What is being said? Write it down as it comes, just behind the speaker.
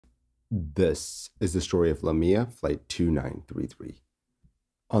This is the story of LAMIA Flight 2933.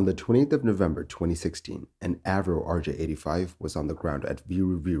 On the 20th of November 2016, an Avro RJ-85 was on the ground at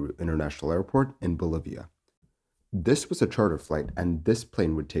Viru International Airport in Bolivia. This was a charter flight, and this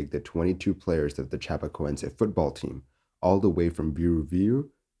plane would take the 22 players of the Chapecoense football team all the way from Viru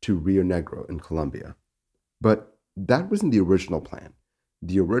to Rionegro in Colombia. But that wasn't the original plan.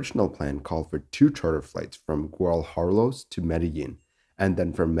 The original plan called for 2 charter flights from Guarulhos to Medellin, and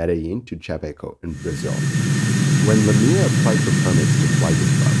then from Medellin to Chapeco in Brazil. When LAMIA applied for permits to fly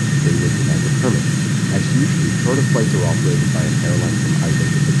this route, they were denied the permits, as usually charter flights are operated by an airline from either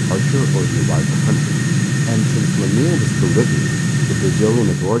the departure or the arrival country. And since LAMIA was Bolivian, the Brazilian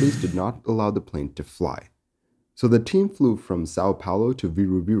authorities did not allow the plane to fly. So the team flew from Sao Paulo to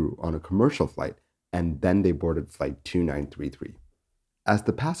Viru on a commercial flight, and then they boarded Flight 2933. As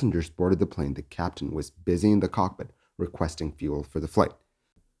the passengers boarded the plane, the captain was busy in the cockpit requesting fuel for the flight.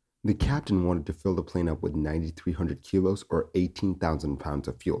 The captain wanted to fill the plane up with 9,300 kilos or 18,000 pounds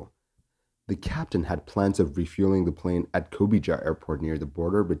of fuel. The captain had plans of refueling the plane at Cobija airport near the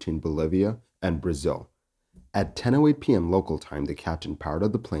border between Bolivia and Brazil. At 10:08 p.m. local time, the captain powered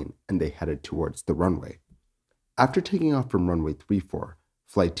up the plane and they headed towards the runway. After taking off from runway 34,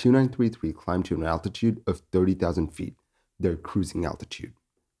 Flight 2933 climbed to an altitude of 30,000 feet, their cruising altitude.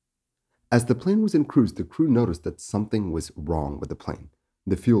 As the plane was in cruise, the crew noticed that something was wrong with the plane,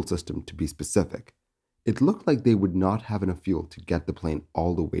 the fuel system to be specific. It looked like they would not have enough fuel to get the plane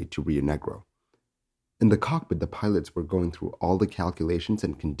all the way to Rionegro. In the cockpit, the pilots were going through all the calculations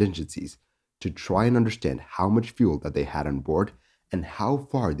and contingencies to try and understand how much fuel that they had on board and how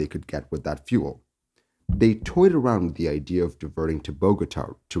far they could get with that fuel. They toyed around with the idea of diverting to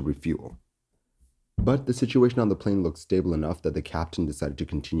Bogota to refuel. But the situation on the plane looked stable enough that the captain decided to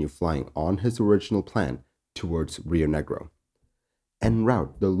continue flying on his original plan towards Rionegro. En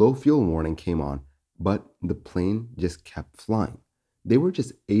route, the low fuel warning came on, but the plane just kept flying. They were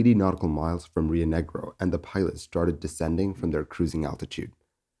just 80 nautical miles from Rionegro, and the pilots started descending from their cruising altitude.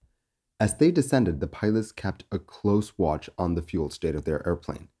 As they descended, the pilots kept a close watch on the fuel state of their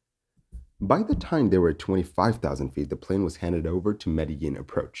airplane. By the time they were at 25,000 feet, the plane was handed over to Medellin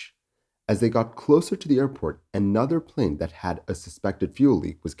approach. As they got closer to the airport, another plane that had a suspected fuel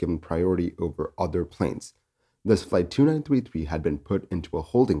leak was given priority over other planes. Thus, Flight 2933 had been put into a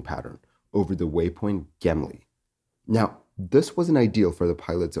holding pattern over the waypoint Gemli. Now, this wasn't ideal for the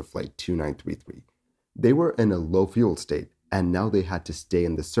pilots of Flight 2933. They were in a low fuel state, and now they had to stay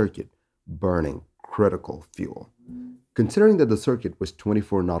in the circuit, burning critical fuel. Considering that the circuit was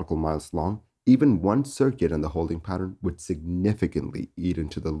 24 nautical miles long, even one circuit in the holding pattern would significantly eat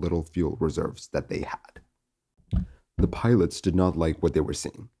into the little fuel reserves that they had. The pilots did not like what they were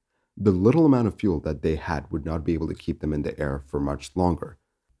seeing. The little amount of fuel that they had would not be able to keep them in the air for much longer.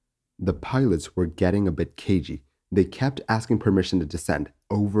 The pilots were getting a bit cagey. They kept asking permission to descend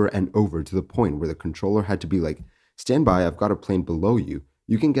over and over to the point where the controller had to be like, "Stand by, I've got a plane below you.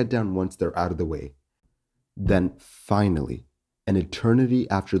 You can get down once they're out of the way." Then finally, an eternity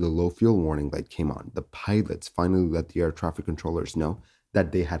after the low fuel warning light came on, the pilots finally let the air traffic controllers know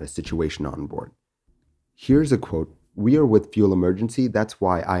that they had a situation on board. Here's a quote: "We are with fuel emergency. That's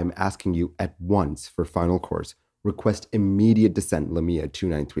why I am asking you at once for final course. Request immediate descent, LAMIA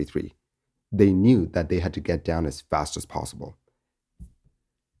 2933. They knew that they had to get down as fast as possible.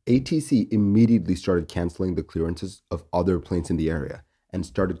 ATC immediately started canceling the clearances of other planes in the area and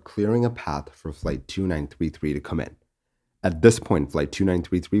started clearing a path for Flight 2933 to come in. At this point, Flight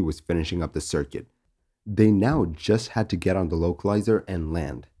 2933 was finishing up the circuit. They now just had to get on the localizer and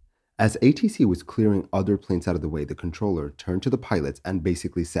land. As ATC was clearing other planes out of the way, the controller turned to the pilots and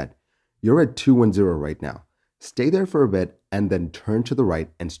basically said, "You're at 210 right now. Stay there for a bit and then turn to the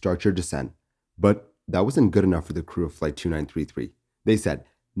right and start your descent." But that wasn't good enough for the crew of Flight 2933. They said,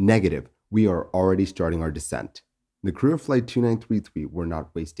 "Negative, we are already starting our descent." The crew of Flight 2933 were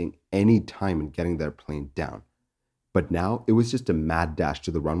not wasting any time in getting their plane down. But now it was just a mad dash to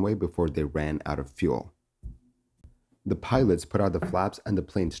the runway before they ran out of fuel. The pilots put out the flaps and the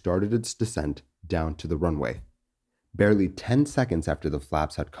plane started its descent down to the runway. Barely 10 seconds after the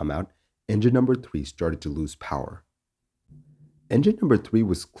flaps had come out, engine number 3 started to lose power. Engine number 3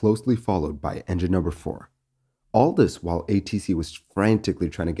 was closely followed by engine number 4. All this while ATC was frantically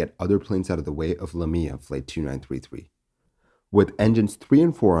trying to get other planes out of the way of LAMIA Flight 2933. With engines 3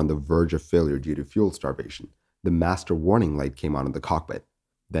 and 4 on the verge of failure due to fuel starvation, the master warning light came on in the cockpit.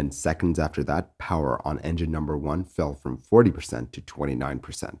 Then seconds after that, power on engine number 1 fell from 40% to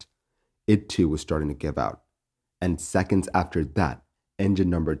 29%. It too was starting to give out. And seconds after that,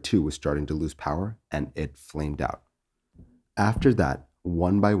 engine number 2 was starting to lose power and it flamed out. After that,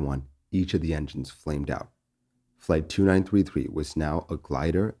 one by one, each of the engines flamed out. Flight 2933 was now a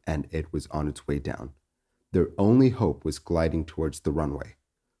glider and it was on its way down. Their only hope was gliding towards the runway.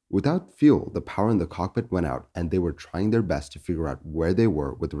 Without fuel, the power in the cockpit went out and they were trying their best to figure out where they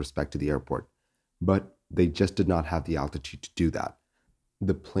were with respect to the airport. But they just did not have the altitude to do that.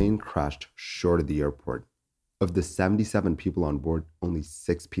 The plane crashed short of the airport. Of the 77 people on board, only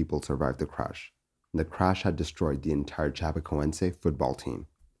 6 people survived the crash. The crash had destroyed the entire Chapecoense football team.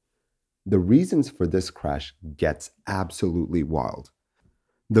 The reasons for this crash gets absolutely wild.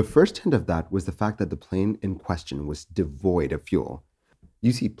 The first hint of that was the fact that the plane in question was devoid of fuel.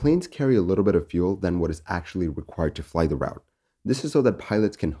 You see, planes carry a little bit of fuel than what is actually required to fly the route. This is so that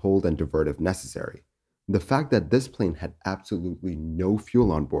pilots can hold and divert if necessary. The fact that this plane had absolutely no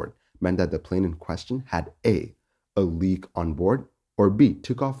fuel on board meant that the plane in question had A, a leak on board, or B,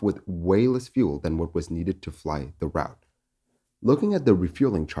 took off with way less fuel than what was needed to fly the route. Looking at the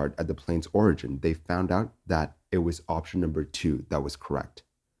refueling chart at the plane's origin, they found out that it was option number 2 that was correct.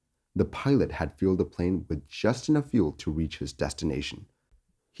 The pilot had fueled the plane with just enough fuel to reach his destination.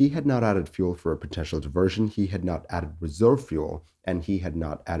 He had not added fuel for a potential diversion, he had not added reserve fuel, and he had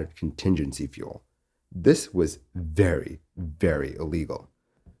not added contingency fuel. This was very, very illegal.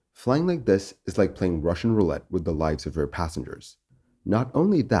 Flying like this is like playing Russian roulette with the lives of your passengers. Not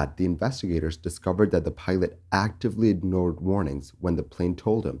only that, the investigators discovered that the pilot actively ignored warnings when the plane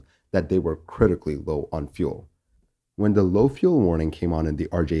told him that they were critically low on fuel. When the low fuel warning came on in the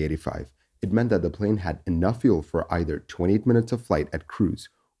RJ-85, it meant that the plane had enough fuel for either 28 minutes of flight at cruise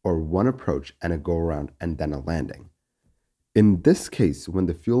or one approach and a go-around and then a landing. In this case, when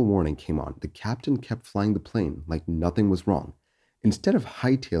the fuel warning came on, the captain kept flying the plane like nothing was wrong. Instead of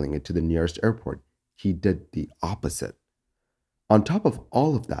hightailing it to the nearest airport, he did the opposite. On top of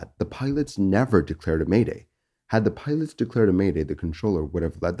all of that, the pilots never declared a mayday. Had the pilots declared a mayday, the controller would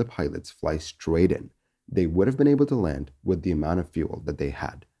have let the pilots fly straight in. They would have been able to land with the amount of fuel that they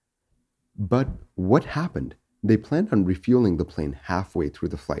had. But what happened? They planned on refueling the plane halfway through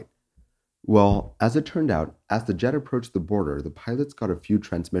the flight. Well, as it turned out, as the jet approached the border, the pilots got a few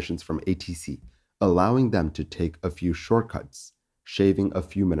transmissions from ATC, allowing them to take a few shortcuts, shaving a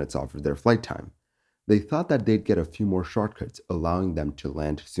few minutes off of their flight time. They thought that they'd get a few more shortcuts, allowing them to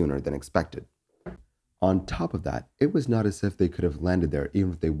land sooner than expected. On top of that, it was not as if they could have landed there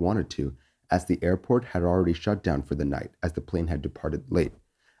even if they wanted to, as the airport had already shut down for the night as the plane had departed late,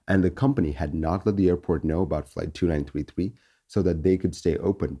 and the company had not let the airport know about Flight 2933 so that they could stay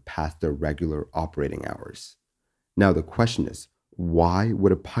open past their regular operating hours. Now the question is, why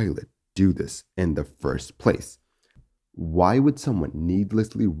would a pilot do this in the first place? Why would someone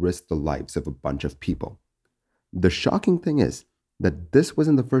needlessly risk the lives of a bunch of people? The shocking thing is that this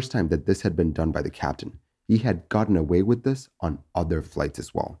wasn't the first time that this had been done by the captain. He had gotten away with this on other flights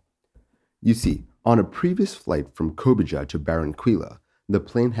as well. You see, on a previous flight from Cobija to Barranquilla, the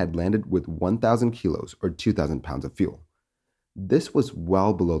plane had landed with 1,000 kilos or 2,000 pounds of fuel. This was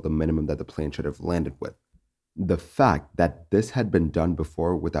well below the minimum that the plane should have landed with. The fact that this had been done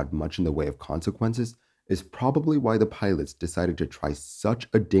before without much in the way of consequences is probably why the pilots decided to try such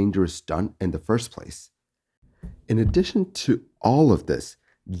a dangerous stunt in the first place. In addition to all of this,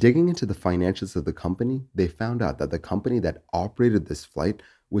 digging into the financials of the company, they found out that the company that operated this flight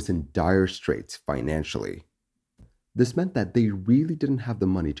was in dire straits financially. This meant that they really didn't have the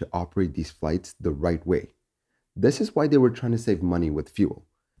money to operate these flights the right way. This is why they were trying to save money with fuel.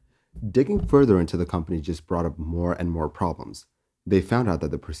 Digging further into the company just brought up more and more problems. They found out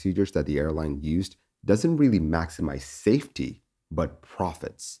that the procedures that the airline used doesn't really maximize safety, but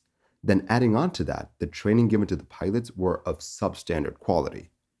profits. Then adding on to that, the training given to the pilots were of substandard quality.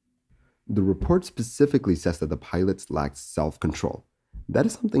 The report specifically says that the pilots lacked self-control. That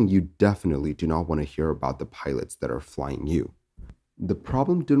is something you definitely do not want to hear about the pilots that are flying you. The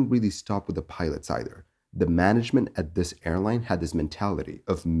problem didn't really stop with the pilots either. The management at this airline had this mentality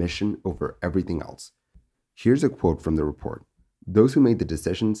of mission over everything else. Here's a quote from the report. Those who made the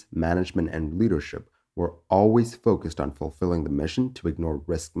decisions, management, and leadership were always focused on fulfilling the mission to ignore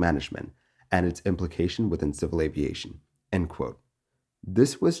risk management and its implication within civil aviation. End quote.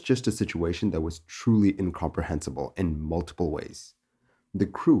 This was just a situation that was truly incomprehensible in multiple ways. The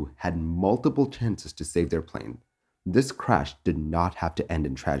crew had multiple chances to save their plane. This crash did not have to end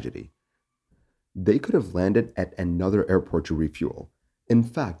in tragedy. They could have landed at another airport to refuel. In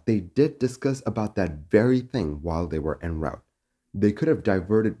fact, they did discuss about that very thing while they were en route. They could have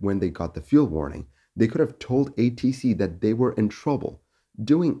diverted when they got the fuel warning. They could have told ATC that they were in trouble.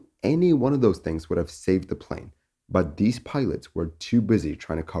 Doing any one of those things would have saved the plane. But these pilots were too busy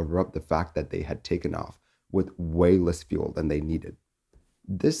trying to cover up the fact that they had taken off with way less fuel than they needed.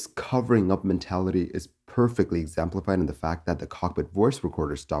 This covering up mentality is perfectly exemplified in the fact that the cockpit voice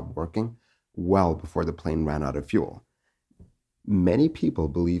recorder stopped working well before the plane ran out of fuel. Many people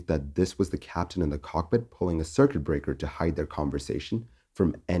believe that this was the captain in the cockpit pulling a circuit breaker to hide their conversation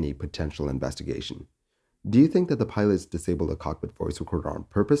from any potential investigation. Do you think that the pilots disabled the cockpit voice recorder on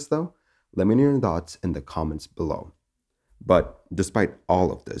purpose, though? Let me know your thoughts in the comments below. But despite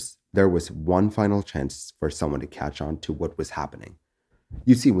all of this, there was one final chance for someone to catch on to what was happening.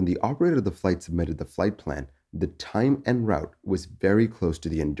 You see, when the operator of the flight submitted the flight plan, the time and route was very close to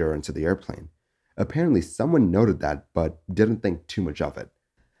the endurance of the airplane. Apparently, someone noted that, but didn't think too much of it.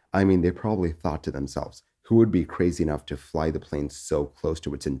 I mean, they probably thought to themselves, who would be crazy enough to fly the plane so close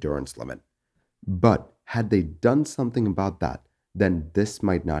to its endurance limit? But had they done something about that, then this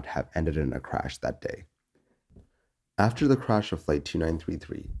might not have ended in a crash that day. After the crash of Flight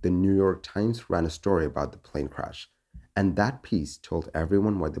 2933, the New York Times ran a story about the plane crash, and that piece told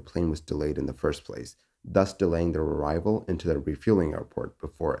everyone why the plane was delayed in the first place, thus delaying their arrival into the refueling airport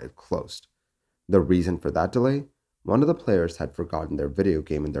before it closed. The reason for that delay? One of the players had forgotten their video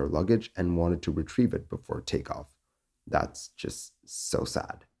game in their luggage and wanted to retrieve it before takeoff. That's just so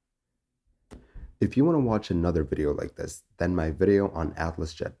sad. If you want to watch another video like this, then my video on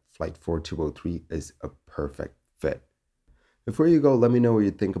Atlas Jet Flight 4203 is a perfect fit. Before you go, let me know what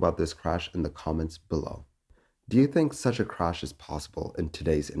you think about this crash in the comments below. Do you think such a crash is possible in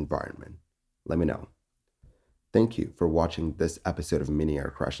today's environment? Let me know. Thank you for watching this episode of Mini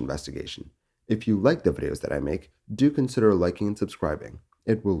Air Crash Investigation. If you like the videos that I make, do consider liking and subscribing.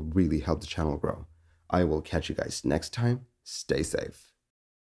 It will really help the channel grow. I will catch you guys next time. Stay safe.